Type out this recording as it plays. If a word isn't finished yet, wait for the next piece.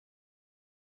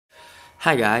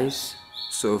Hi guys,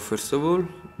 so first of all,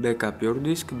 back up your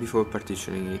disk before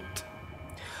partitioning it.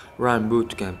 Run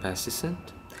bootcamp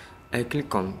assistant and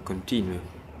click on continue.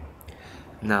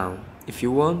 Now, if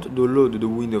you want, download the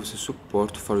Windows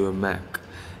support for your Mac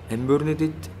and burn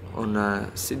it on a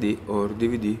CD or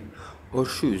DVD, or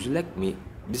choose, like me,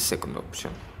 the second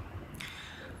option.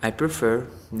 I prefer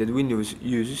that Windows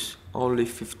uses only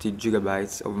 50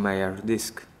 GB of my hard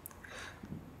disk.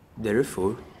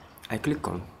 Therefore, I click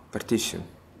on partition.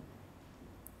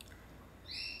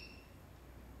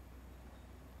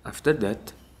 After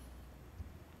that,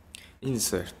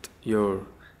 insert your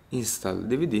installed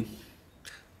DVD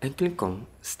and click on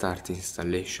Start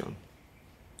Installation.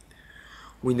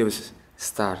 Windows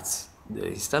starts the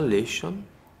installation,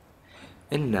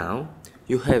 and now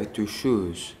you have to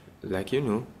choose, like you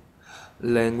know,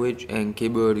 language and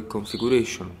keyboard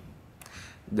configuration.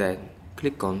 Then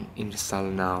click on Install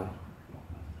Now.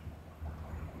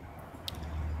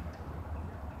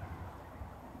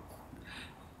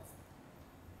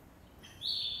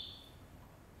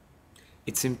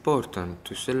 It's important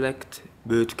to select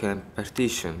Bootcamp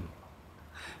partition.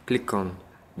 Click on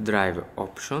Drive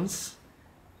Options.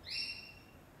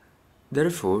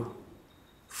 Therefore,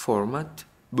 Format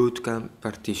Bootcamp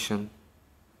partition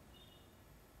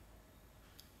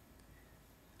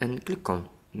and click on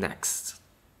Next.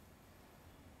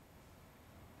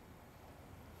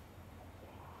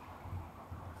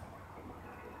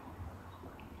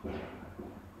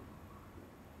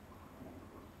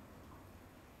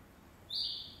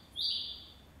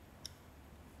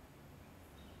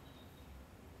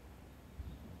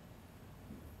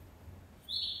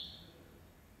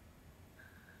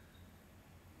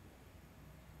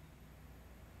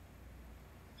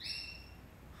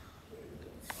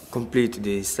 Complete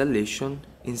the installation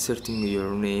inserting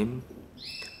your name,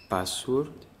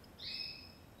 password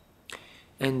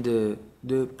and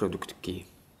the product key.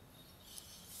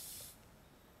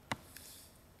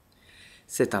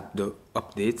 Set up the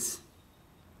updates,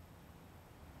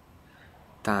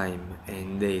 time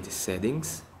and date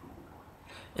settings,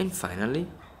 and finally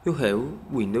you have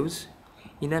Windows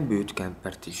in a bootcamp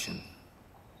partition.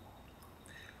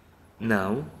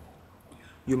 Now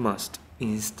you must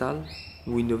install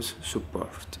Windows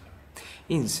support.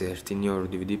 Insert in your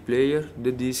DVD player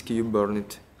the disk you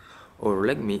burned, or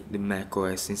like me, the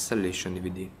macOS installation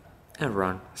DVD, and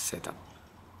run setup.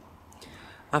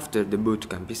 After the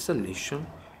bootcamp installation,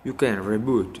 you can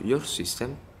reboot your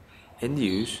system and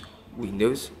use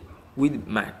Windows with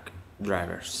Mac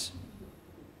drivers.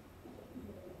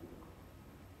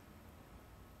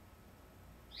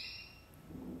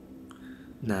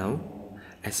 Now,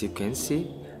 as you can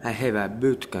see, I have a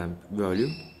bootcamp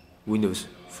volume, Windows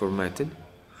formatted,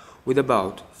 with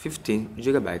about 15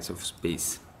 GB of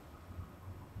space.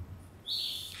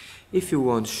 If you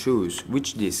want to choose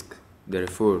which disk,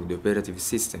 therefore the operative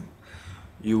system,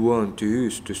 you want to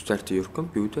use to start your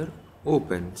computer,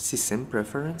 open System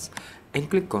Preference and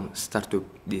click on Startup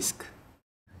Disk.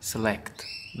 Select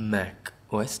Mac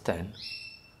OS X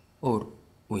or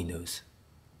Windows.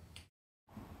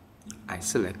 I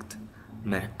select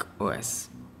Mac OS.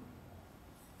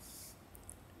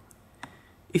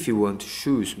 If you want to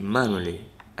choose manually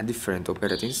a different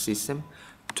operating system,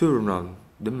 turn on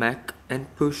the Mac and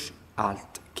push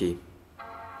Alt key.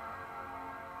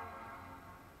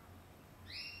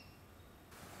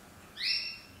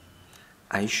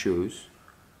 I choose,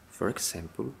 for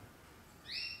example,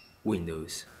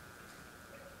 Windows.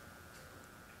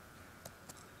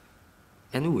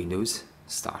 And Windows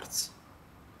starts.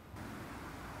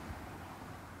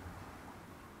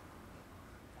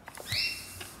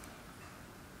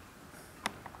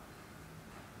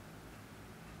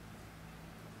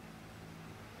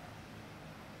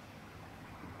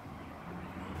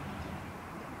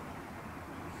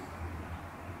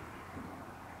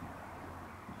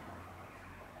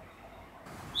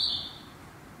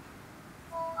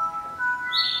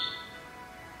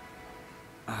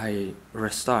 I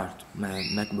restart my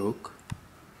Macbook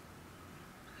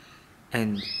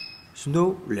and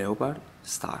Leopard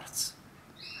starts.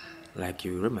 Like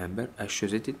you remember, I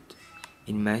chose it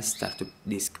in my startup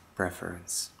disk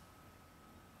preference.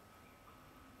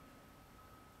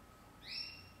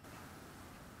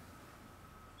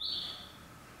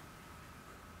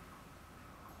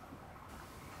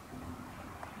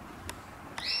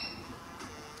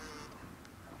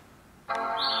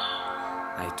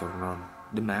 I turn on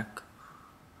the Mac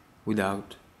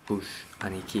without push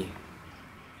any key.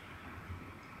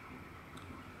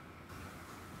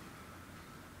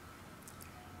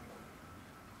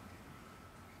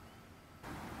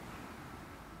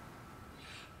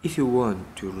 If you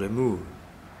want to remove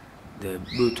the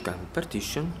bootcamp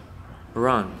partition,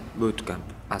 run bootcamp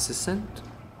assistant,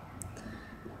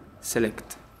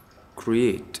 select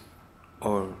create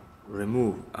or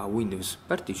remove a Windows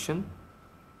partition,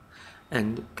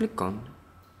 and click on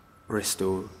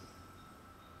restore.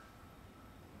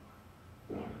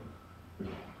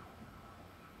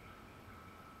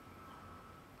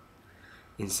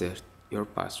 Insert your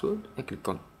password and click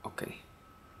on OK.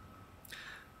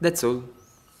 That's all.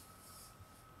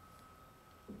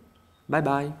 Bye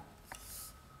bye.